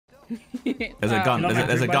There's a gun.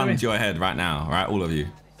 There's a gun to your head right now, right? All of you.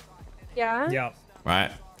 Yeah? Yeah.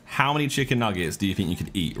 Right? How many chicken nuggets do you think you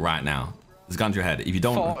could eat right now? There's a gun to your head. If you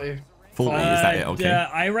don't... 40. 40, is that it? Okay. Yeah,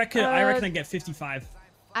 I reckon I get 55.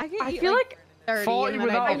 I feel like 30. 40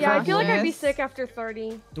 without yeah, I feel like I'd be sick after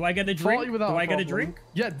 30. Do I get a drink? 40 without Do I get a problem. drink?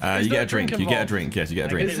 Yeah. You get a drink. You get a drink. Yes, you get a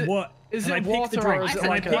drink. Is Can I it pick water the drink? or is it Can I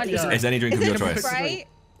like pick the drink? It's any drink of your choice. Sprite?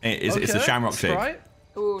 It's a shamrock shake. Sprite?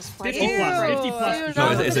 Ooh, 50 plus. 50 plus.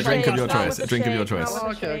 No, it's a drink of your Not choice. with A drink of your shake, not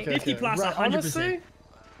choice. with a shake. 50 plus, Right, 100%. honestly,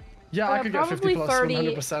 yeah, I could get 50 probably plus 30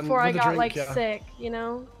 100% before I with a got drink, like yeah. sick, you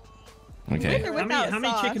know? Okay. How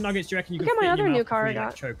many chicken nuggets do you reckon you Look can at my fit in other your new mouth car before I you,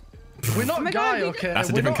 got. choke? We're not Guy, okay? That's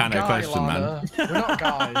a We're different not kind of Guy, question, man. Lana. We're not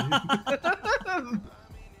Guy.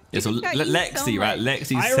 Yeah, so Lexi, right?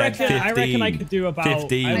 Lexi I said 15. reckon I could do about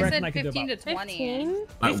 15. I I reckon said I could do 15 about to 20. 15?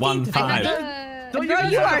 Like 1-5. Don't Bro,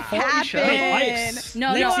 guys you have are 40 shots? capping. No,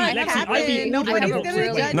 Lexi, I'm Lexi, capping. I'd be Nobody's ordering a gonna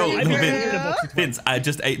box. judge No, you. I'd be Vince. ordering a box. Vince, I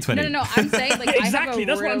just ate 20. No, I'm saying like Exactly, I have a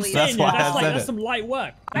that's what I'm really... saying. That's why I said that's it. some light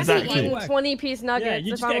work. I've Exactly. been eating 20-piece nuggets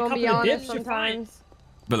you if just I'm get a gonna be couple of honest dips, you're fine. sometimes.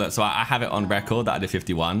 But look, so I have it on record that I did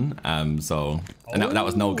 51. And that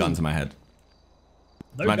was no gun to my head.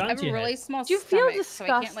 No Man- gun I have to a your really head. small Do you feel stomach, so I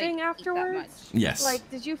can't, disgusting like, eat that afterwards? much. Yes.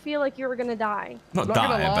 Like, did you feel like you were gonna die? Not Not gonna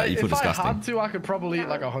die, lie, but you feel if I disgusting. had to, I could probably eat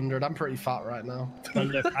like 100. I'm pretty fat right now. But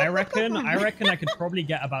look, I reckon I could probably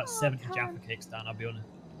get about 70 Jaffa cakes down. I'll be honest.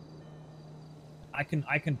 I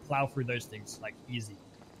can plow through those things like easy.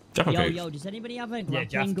 Jaffa cakes. Yo, does anybody have a Yeah, grappling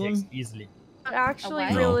Jaffa gun? cakes easily. But actually,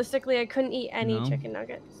 No. realistically, I couldn't eat any No. chicken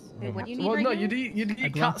nuggets. Wait, what do you need Well, right no, now? you'd eat A katsu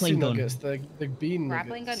grappling gun. nuggets, the bean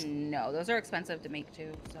Grappling nuggets. gun? No, those are expensive to make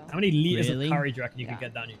too. So. How many liters Really? of curry do you reckon you could Yeah.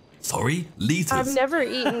 get down here? Sorry? Liters. I've never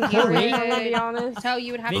eaten Curry? curry, I'm gonna be honest. So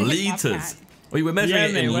you would have to get Liters. Bobcat. We were measuring Yeah, it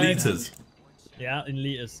in mate, we're- liters. Yeah, in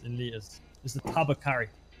liters, in liters. It's a tub of curry.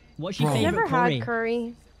 What's your Bro. I've favorite never curry? had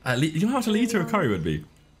curry. You know how much a liter of curry would be?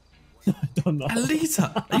 I don't know. A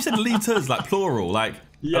liter. You said liters, like plural. Like,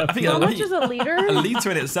 Yeah, I think How a, much is a liter? a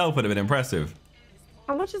liter in itself would have been impressive.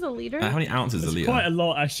 How much is a liter? How many ounces is a It's liter? quite a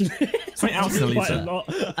lot, actually. How many ounces in a Quite liter?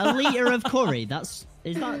 lot. A liter of curry.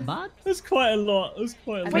 Is that bad? That's quite a lot. That's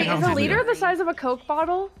quite a lot. Wait, ounces is a is liter it? the size of a Coke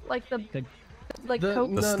bottle? Like the Good. like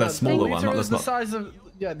Coke? The smaller one, liter not is the the size of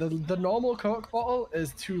the normal Coke bottle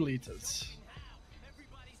is 2 liters.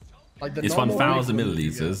 Like the It's normal 1,000 liquid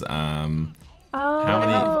you milliliters. Oh, How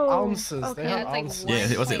many- ounces? Okay. They have Yeah, it's like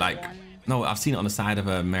ounces. Yeah, was it like? 1.1. No, I've seen it on the side of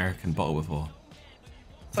an American bottle before.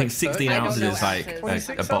 I think like 16 I don't ounces know is like ounces. a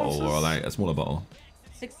 26 bottle or ounces? like a smaller bottle.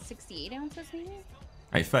 68 ounces maybe?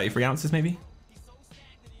 Like 33 ounces maybe?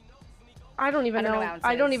 I don't even I don't know. know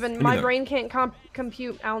I don't ounces. even. me My look. brain can't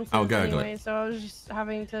compute ounces Oh, go, go. anyway, so I was just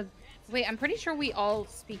having to. Wait, I'm pretty sure we all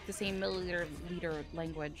speak the same milliliter liter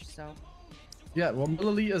language, so. Yeah, well,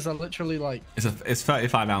 milliliters are literally like It's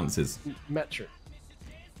 35 ounces. metric.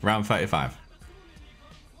 Around 35.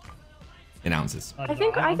 In ounces. don't I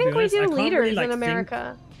think know, I I'll think be we honest, I do can't really, liters like, in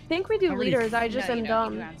America. I think we do Can't really- liters. I just No, am you don't,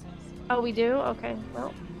 dumb. you do ounces. Oh, we do? Okay.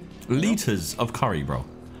 Well, Liters of curry, bro.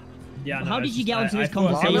 Yeah, Well, no, how it's did you just- get onto I this thought-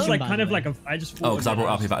 I was conversation, like by kind the of way? like I just. Oh, because I brought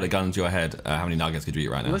up if if I had a gun to your head, how many nuggets could you eat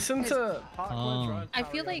right now? Listen to Parkwood Oh. Drive I feel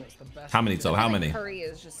Carry On, like- it's the best. How many, so how I feel like many? Curry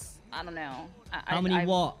is just, I don't know. How many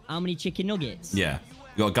what? How many chicken nuggets? Yeah.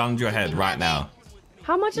 You got a gun to your head right now.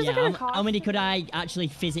 how much is Yeah, it gonna how, cost? how many could I actually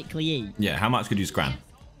physically eat? Yeah, how much could you scram?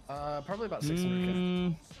 Probably about 600.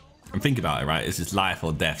 Mm, And think about it, right? It's this life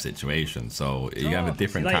or death situation. So you have a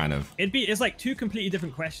different like, kind of. It's like two completely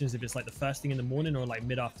different questions if it's like the first thing in the morning or like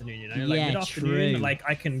mid-afternoon, you know? Like Yeah, mid-afternoon, true. like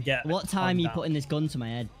I can get. what time are you putting this gun to my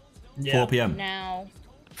head? 4 p.m. Now.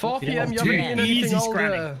 4 p.m. You're Dude, eating anything easy older.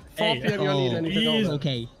 scramming. 4 Hey, p.m. You're eating anything easy. older.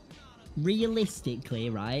 Okay. Realistically,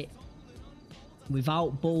 right?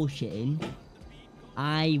 Without bullshitting,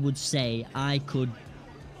 I would say I could.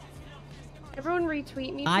 Everyone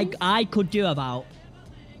retweet me. I please? I could do about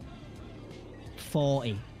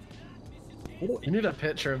 40. You need a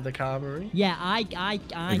picture of the car, Marie. Yeah, I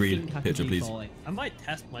Agreed. think I could Picture, do please. 40. I might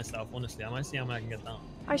test myself, honestly. I might see how many I can get down.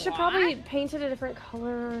 I should probably paint it a different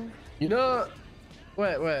color. You know,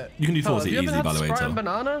 wait. You can do Fella, 40 have you easily, ever by had the way, Sprite Tom. and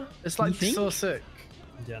banana? It's like think? so sick.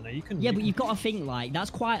 Yeah, no, you can. Yeah, you but can- you've got to think like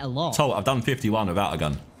that's quite a lot. So I've done 51 without a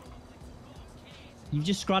gun. You've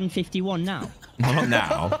just scrammed 51 now. No, not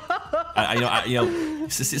now.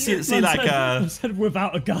 See, Man like, said, said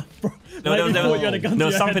without a gun, bro. no, Like, there you thought you had a gun to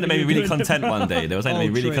was your something head that when made me you really were doing it. content one day. There was something that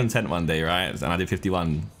made me really true. content one day, right? And I did 51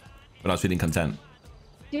 when I was feeling content.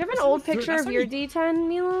 Do you have an old That's picture of only- your D10,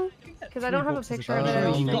 Milo? Because I don't have a boxes of picture of it. curry. I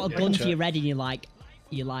don't You've think. got a gun to your head and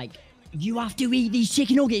you're like, you have to eat these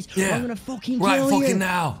chicken nuggets. or Yeah. I'm gonna fucking Right, kill fucking you.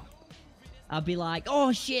 now. I'd be like,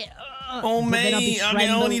 oh shit. Oh, But then I'd be mate, I can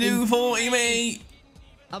only do trembling. 40, mate.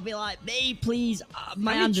 I'll be like, me, please.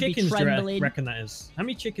 My How many hands will be chickens do you trembling. reckon that is? How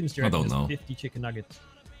many chickens do you I reckon don't is know. 50 chicken nuggets?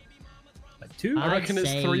 Like 2? I reckon I'd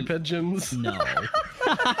it's say 3 pigeons. No.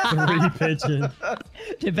 3 pigeons.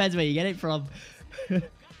 Depends where you get it from. It's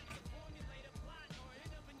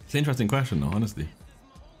an interesting question, though. Honestly.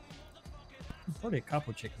 Probably a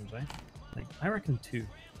couple chickens, right? Like, I reckon 2.